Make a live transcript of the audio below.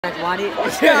What's going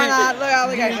on?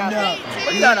 Look at guys.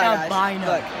 What's going on, guys?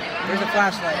 Look, there's a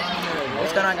flashlight.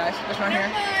 What's going on, guys? What's going on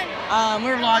here?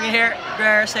 We're vlogging here.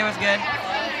 Greer, say what's good.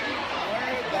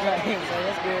 Say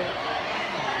what's good.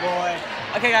 Boy.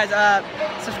 Okay, guys.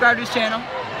 Subscribe to his channel.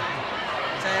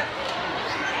 Say it.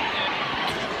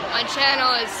 My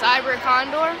channel is Cyber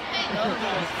Condor.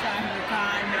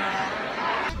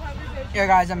 Yeah,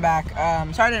 guys, I'm back.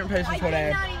 Sorry I didn't post this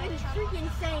today.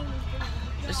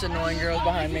 Just annoying girls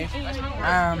behind me.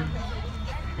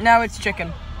 No, it's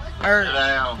chicken. Or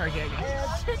turkey, I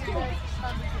guess.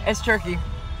 It's turkey.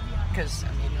 Because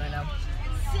I'm eating right now.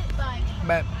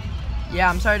 But, yeah,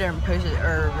 I'm sorry I didn't post it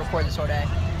or record this whole day.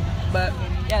 But,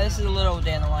 yeah, this is a little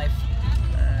day in the life.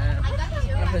 I'm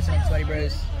going to post it on Sweaty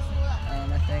Bros.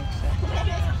 I think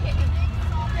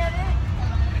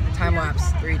so. Time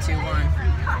lapse. 3, 2, 1.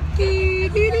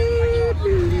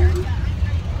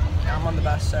 I'm on the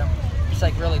bus, so. It's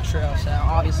like really true, so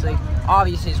obviously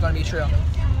it's gonna be true.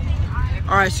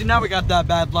 Alright, so now we got that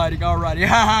bad lighting, alrighty.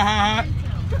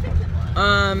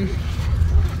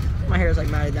 My hair's like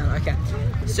matted down, okay.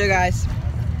 So guys,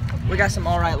 we got some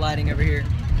alright lighting over here.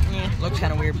 Yeah, looks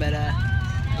kinda weird, but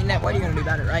you know, what are you gonna do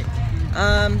about it, right?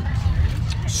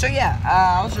 So yeah,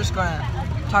 I was just gonna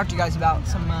talk to you guys about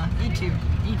some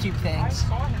YouTube things.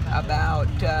 About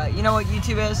you know what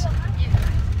YouTube is?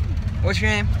 What's your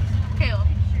name? Caleb.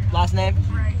 Last name?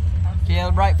 Right.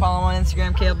 Caleb Wright. Follow him on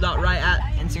Instagram,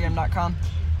 caleb.wright@instagram.com.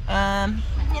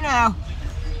 You know,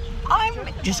 I'm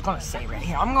just gonna say right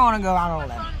here, I'm gonna go out on a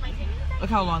limb. Look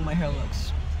how long my hair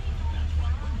looks.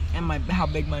 And how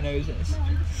big my nose is.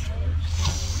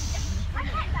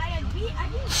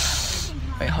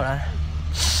 Wait, hold on.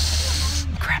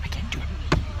 Crap, I can't do it.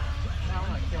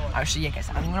 Oh, so yeah, guys,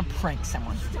 I'm gonna prank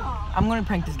someone. I'm gonna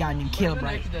prank this guy named Caleb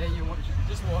Wright.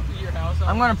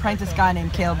 I'm gonna prank this guy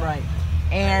named Caleb Wright.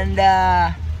 And,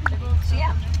 so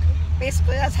yeah,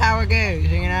 basically that's how it goes,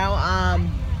 you know?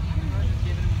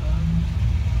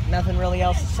 Nothing really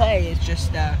else to say, it's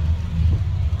just,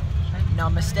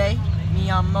 namaste, mi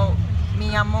amo,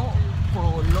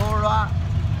 colora,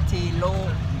 tilo.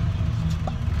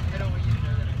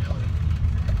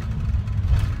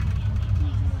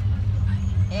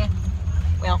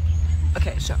 Well,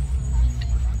 okay, so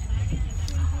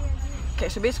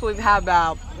basically we have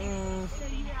about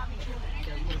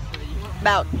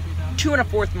 2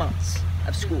 1/4 months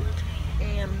of school,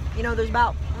 and you know there's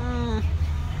about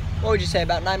what would you say,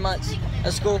 about 9 months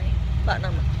of school, about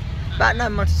 9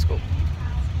 months of school.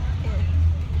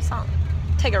 So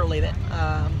take it or leave it.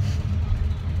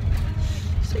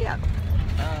 So yeah,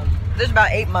 there's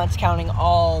about 8 months counting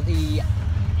all the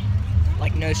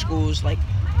like no schools, like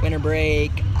winter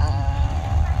break,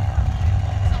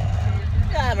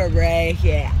 summer break,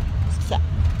 yeah. So,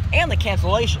 and the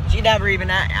cancellations, you never even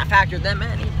factored them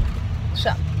in.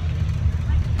 So,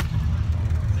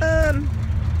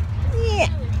 yeah.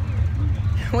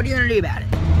 What are you gonna do about it?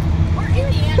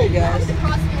 Hey guys,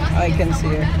 I can see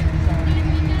it.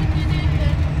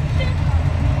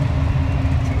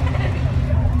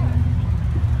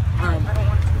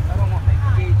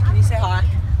 Can you say hi?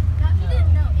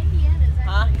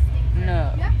 Huh?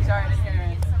 No. Sorry, I didn't hear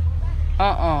anything.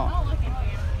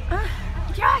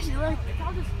 Josh, look.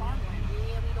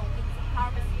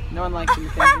 No one likes you,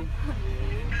 Kenzie.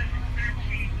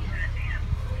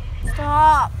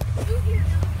 Stop.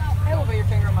 Hey, we'll put your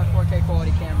finger on my 4K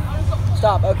quality camera.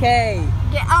 Stop, okay.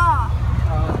 Get off.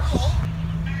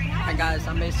 Hi guys,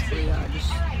 I'm basically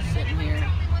just sitting here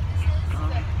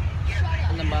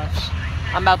in the bus.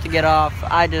 I'm about to get off.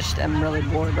 I just am really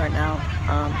bored right now.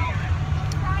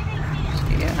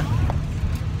 Yeah.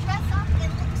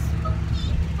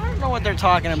 I don't know what they're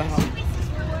talking about.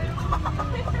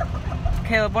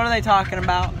 Caleb, what are they talking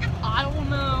about? I don't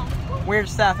know. Weird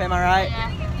stuff, am I right?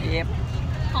 Yeah. Yep.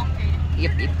 Complicated.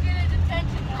 Yep.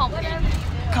 Complicated.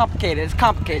 Complicated. It's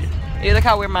complicated. Ew, look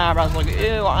how weird my eyebrows look.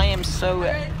 Ew, I am so...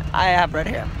 I have red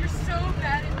hair. You're so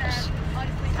bad at that.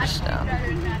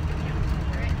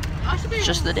 Honestly, It's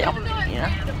just the deal, you know?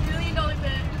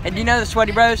 And do you know the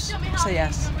Sweaty Bros? Say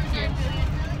yes.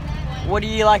 What do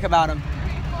you like about them?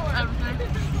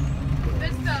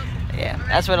 Yeah,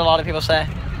 that's what a lot of people say.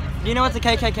 Do you know what the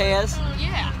KKK is?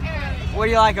 Yeah. What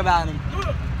do you like about them?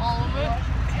 All of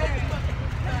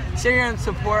it. So you're in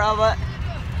support of it?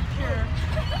 Sure.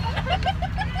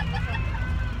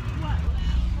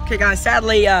 Okay guys,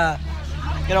 sadly,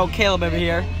 good old Caleb over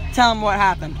here. Tell him what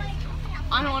happened.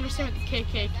 I don't understand what the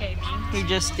KKK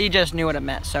means. He just knew what it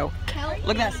meant, so.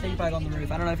 Look at that snake bite on the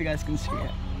roof. I don't know if you guys can see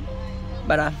it.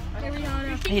 But,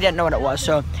 he didn't know what it was,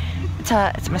 so it's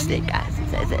a mistake, guys.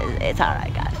 It's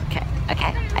alright, guys. Okay.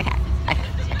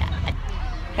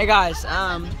 Hey guys,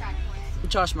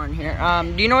 Josh Martin here.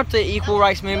 Do you know what the Equal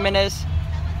Rights Movement is?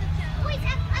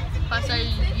 If I say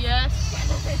yes,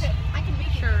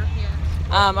 sure, yes.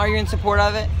 Are you in support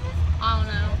of it? I don't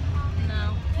know.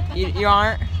 No. You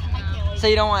aren't? No. So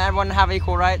you don't want everyone to have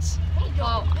equal rights?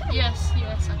 Well, yes,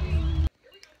 I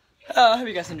do. I hope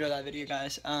you guys enjoyed that video,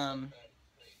 guys.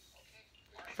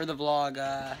 For the vlog,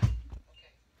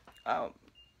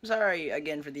 sorry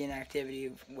again for the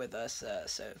inactivity with us,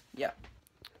 so yeah.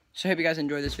 So I hope you guys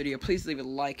enjoyed this video. Please leave a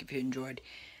like if you enjoyed.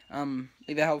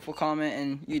 Leave a helpful comment,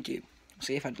 and YouTube.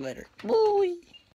 See you later. Bye.